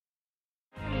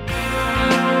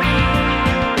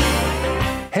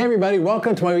everybody,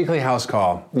 welcome to my weekly house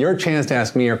call. Your chance to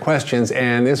ask me your questions,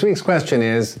 and this week's question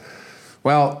is,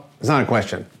 well, it's not a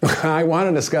question. I want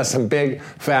to discuss some big,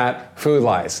 fat food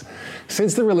lies.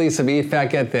 Since the release of Eat Fat,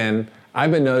 Get Thin,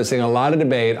 I've been noticing a lot of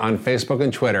debate on Facebook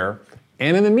and Twitter,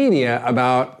 and in the media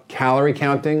about calorie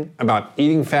counting, about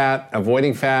eating fat,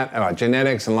 avoiding fat, about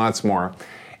genetics, and lots more.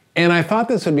 And I thought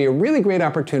this would be a really great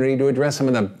opportunity to address some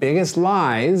of the biggest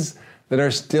lies that are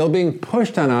still being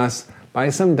pushed on us by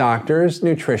some doctors,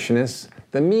 nutritionists,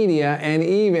 the media, and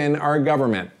even our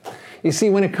government. You see,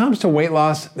 when it comes to weight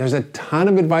loss, there's a ton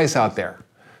of advice out there.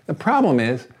 The problem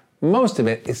is, most of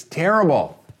it is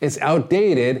terrible. It's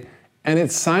outdated, and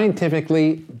it's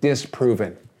scientifically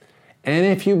disproven. And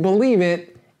if you believe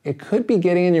it, it could be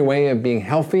getting in your way of being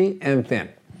healthy and thin.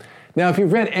 Now, if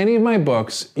you've read any of my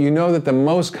books, you know that the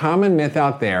most common myth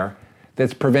out there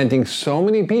that's preventing so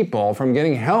many people from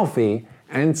getting healthy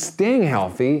and staying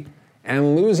healthy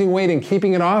and losing weight and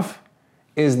keeping it off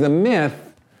is the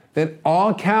myth that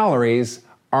all calories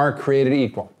are created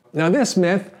equal. Now, this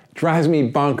myth drives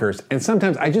me bonkers, and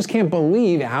sometimes I just can't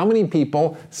believe how many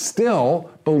people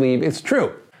still believe it's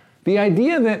true. The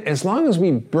idea that as long as we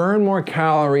burn more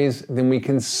calories than we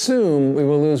consume, we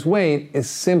will lose weight is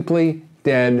simply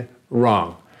dead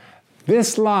wrong.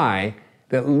 This lie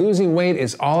that losing weight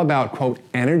is all about, quote,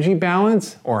 energy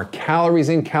balance or calories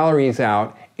in, calories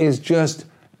out is just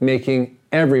making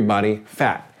everybody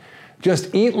fat.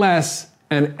 Just eat less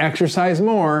and exercise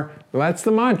more. That's the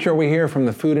mantra we hear from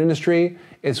the food industry.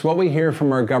 It's what we hear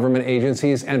from our government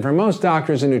agencies and from most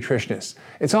doctors and nutritionists.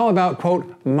 It's all about,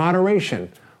 quote,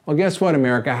 moderation. Well, guess what,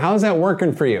 America? How's that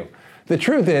working for you? The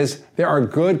truth is, there are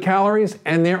good calories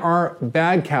and there are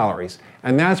bad calories.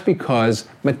 And that's because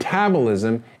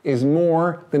metabolism is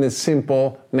more than a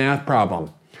simple math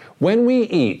problem. When we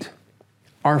eat,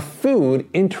 our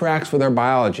food interacts with our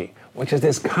biology, which is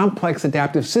this complex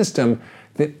adaptive system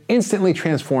that instantly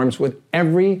transforms with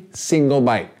every single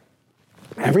bite.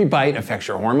 Every bite affects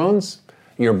your hormones,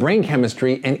 your brain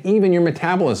chemistry, and even your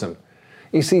metabolism.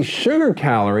 You see, sugar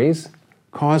calories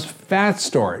cause fat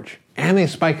storage, and they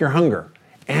spike your hunger,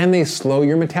 and they slow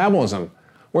your metabolism,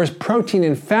 whereas protein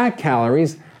and fat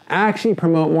calories actually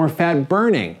promote more fat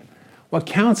burning. What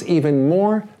counts even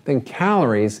more than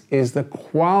calories is the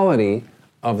quality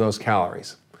of those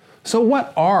calories. So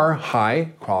what are high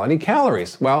quality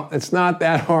calories? Well, it's not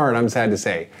that hard, I'm sad to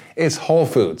say. It's whole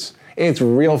foods. It's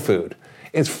real food.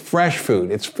 It's fresh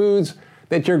food. It's foods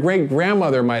that your great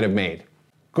grandmother might have made.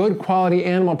 Good quality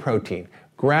animal protein,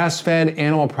 grass-fed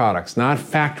animal products, not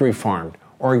factory farmed,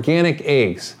 organic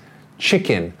eggs,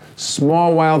 chicken,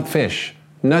 small wild fish,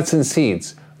 nuts and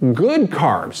seeds, good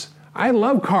carbs. I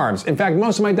love carbs. In fact,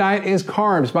 most of my diet is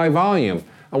carbs by volume.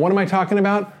 And what am I talking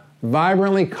about?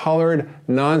 Vibrantly colored,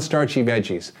 non-starchy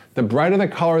veggies. The brighter the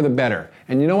color, the better.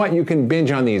 And you know what? You can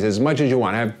binge on these as much as you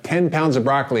want. Have 10 pounds of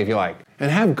broccoli if you like. And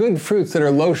have good fruits that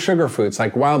are low sugar fruits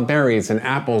like wild berries and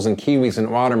apples and kiwis and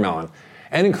watermelon.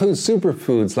 And include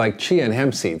superfoods like chia and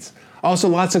hemp seeds. Also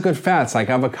lots of good fats like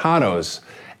avocados,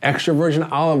 extra virgin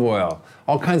olive oil,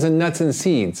 all kinds of nuts and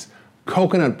seeds,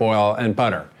 coconut oil and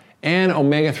butter, and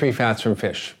omega-3 fats from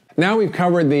fish. Now we've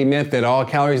covered the myth that all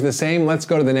calories are the same, let's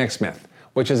go to the next myth,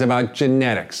 which is about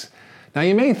genetics. Now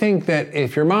you may think that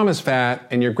if your mom is fat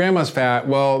and your grandma's fat,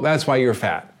 well, that's why you're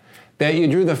fat. That you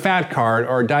drew the fat card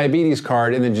or diabetes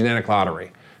card in the genetic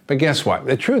lottery. But guess what?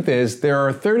 The truth is there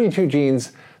are 32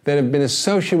 genes that have been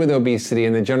associated with obesity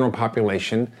in the general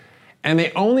population, and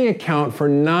they only account for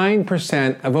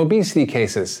 9% of obesity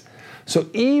cases. So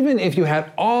even if you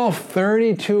had all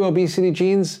 32 obesity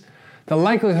genes, the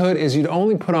likelihood is you'd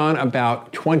only put on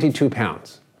about 22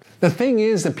 pounds. The thing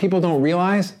is that people don't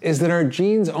realize is that our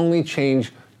genes only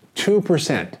change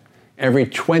 2% every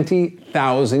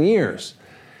 20,000 years.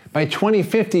 By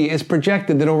 2050, it's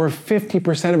projected that over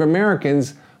 50% of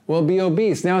Americans will be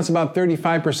obese. Now it's about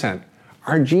 35%.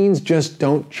 Our genes just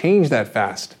don't change that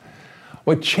fast.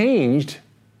 What changed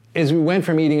is we went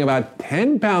from eating about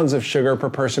 10 pounds of sugar per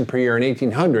person per year in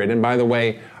 1800, and by the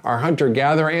way, our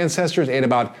hunter-gatherer ancestors ate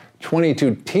about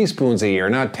 22 teaspoons a year,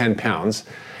 not 10 pounds.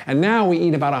 And now we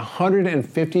eat about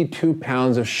 152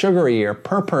 pounds of sugar a year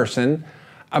per person,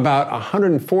 about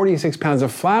 146 pounds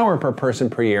of flour per person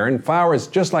per year, and flour is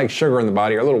just like sugar in the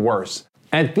body, or a little worse.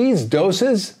 At these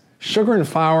doses, sugar and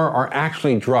flour are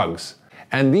actually drugs.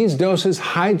 And these doses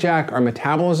hijack our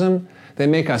metabolism. They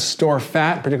make us store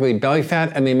fat, particularly belly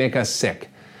fat, and they make us sick.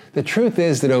 The truth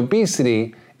is that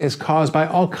obesity is caused by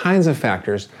all kinds of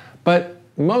factors, but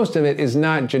most of it is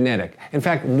not genetic. In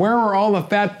fact, where were all the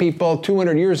fat people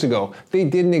 200 years ago? They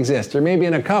didn't exist. There may be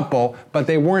a couple, but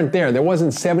they weren't there. There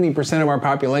wasn't 70% of our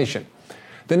population.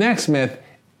 The next myth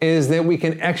is that we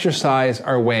can exercise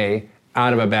our way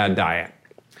out of a bad diet.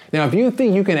 Now, if you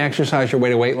think you can exercise your way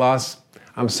to weight loss,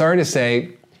 I'm sorry to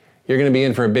say you're going to be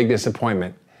in for a big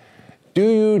disappointment. Do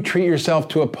you treat yourself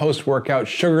to a post-workout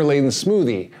sugar-laden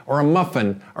smoothie or a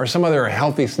muffin or some other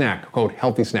healthy snack, quote,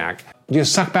 healthy snack? Do you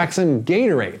suck back some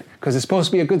Gatorade because it's supposed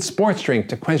to be a good sports drink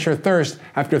to quench your thirst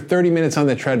after 30 minutes on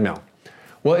the treadmill?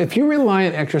 Well, if you rely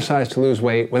on exercise to lose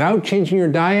weight without changing your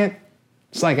diet,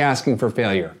 it's like asking for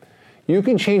failure. You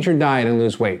can change your diet and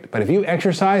lose weight, but if you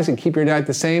exercise and keep your diet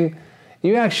the same,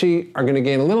 you actually are going to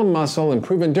gain a little muscle,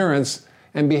 improve endurance,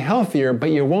 and be healthier, but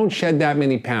you won't shed that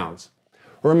many pounds.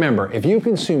 Remember, if you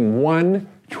consume one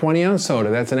 20-ounce soda,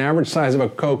 that's an average size of a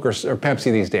Coke or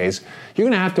Pepsi these days, you're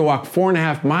going to have to walk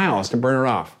 4.5 miles to burn it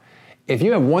off. If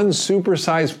you have one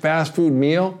supersized fast food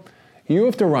meal, you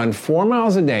have to run 4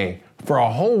 miles a day for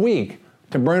a whole week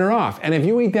to burn it off. And if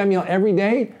you eat that meal every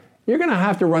day, you're going to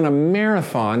have to run a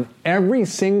marathon every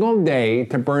single day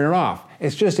to burn it off.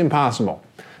 It's just impossible.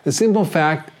 The simple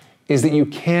fact is that you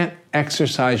can't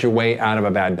exercise your way out of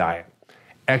a bad diet.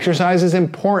 Exercise is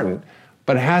important,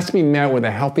 but it has to be met with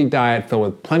a healthy diet filled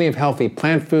with plenty of healthy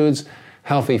plant foods,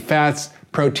 healthy fats,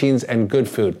 proteins, and good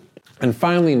food. And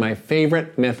finally, my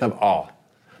favorite myth of all,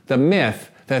 the myth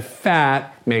that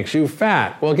fat makes you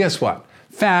fat. Well, guess what?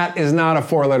 Fat is not a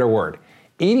 4-letter word.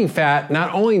 Eating fat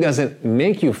not only doesn't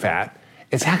make you fat,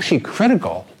 it's actually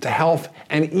critical to health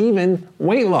and even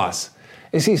weight loss.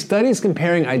 You see, studies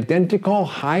comparing identical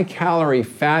high-calorie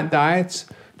fat diets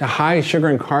to high sugar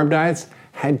and carb diets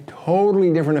had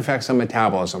totally different effects on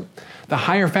metabolism. The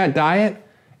higher fat diet,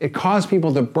 it caused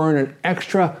people to burn an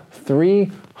extra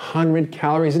 300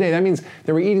 calories a day. That means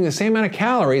they were eating the same amount of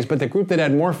calories, but the group that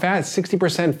had more fat,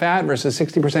 60% fat versus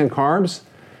 60% carbs,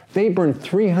 they burned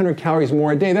 300 calories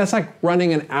more a day. That's like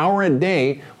running an hour a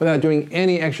day without doing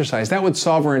any exercise. That would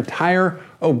solve our entire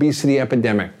obesity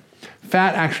epidemic.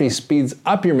 Fat actually speeds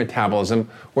up your metabolism,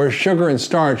 where sugar and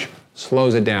starch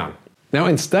slows it down. Now,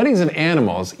 in studies of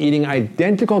animals eating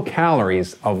identical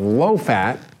calories of low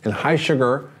fat and high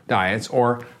sugar diets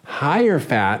or higher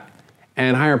fat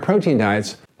and higher protein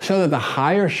diets show that the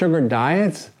higher sugar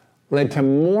diets led to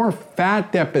more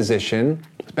fat deposition,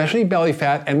 especially belly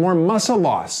fat, and more muscle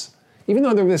loss, even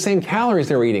though they were the same calories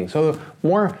they were eating. So the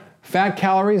more fat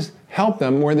calories helped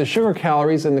them, where the sugar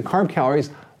calories and the carb calories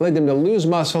led them to lose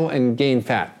muscle and gain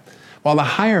fat. While the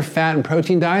higher fat and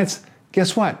protein diets,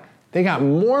 guess what? They got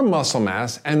more muscle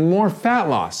mass and more fat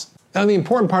loss. Now, the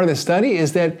important part of the study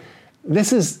is that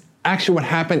this is actually what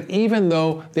happened even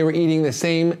though they were eating the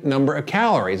same number of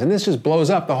calories. And this just blows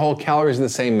up the whole calories are the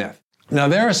same myth. Now,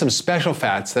 there are some special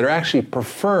fats that are actually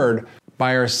preferred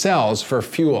by our cells for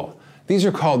fuel. These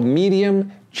are called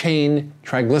medium chain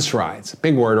triglycerides,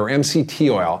 big word, or MCT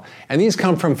oil. And these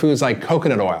come from foods like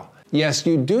coconut oil. Yes,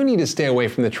 you do need to stay away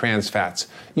from the trans fats.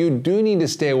 You do need to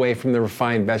stay away from the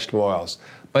refined vegetable oils.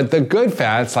 But the good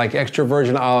fats like extra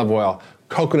virgin olive oil,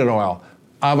 coconut oil,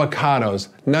 avocados,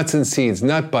 nuts and seeds,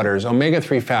 nut butters,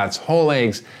 omega-3 fats, whole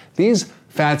eggs, these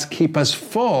fats keep us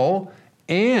full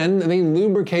and they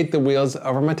lubricate the wheels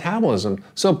of our metabolism.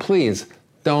 So please,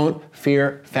 don't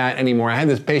fear fat anymore. I had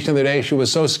this patient the other day, she was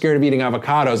so scared of eating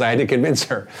avocados, I had to convince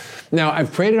her. Now,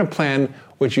 I've created a plan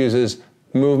which uses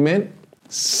movement,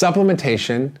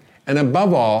 supplementation, and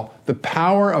above all, the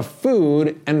power of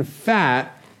food and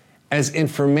fat as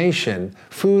information,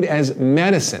 food as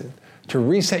medicine to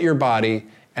reset your body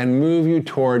and move you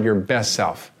toward your best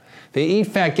self. The Eat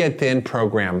Fat Get Thin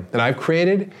program that I've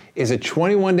created is a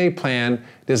 21-day plan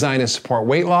designed to support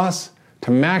weight loss,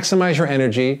 to maximize your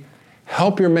energy,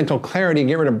 help your mental clarity,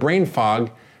 get rid of brain fog,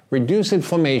 reduce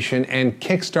inflammation, and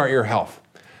kickstart your health.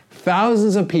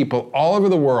 Thousands of people all over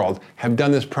the world have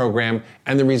done this program,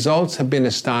 and the results have been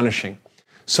astonishing.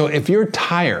 So if you're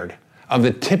tired of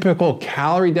the typical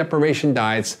calorie deprivation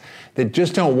diets that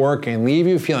just don't work and leave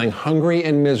you feeling hungry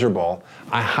and miserable,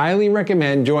 I highly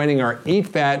recommend joining our Eat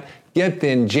Fat, Get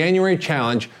Thin January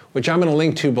Challenge, which I'm going to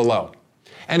link to below.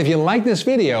 And if you like this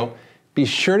video, be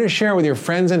sure to share with your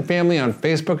friends and family on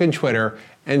Facebook and Twitter,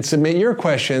 and submit your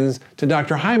questions to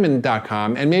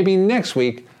drhyman.com, and maybe next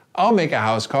week I'll make a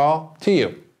house call to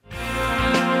you.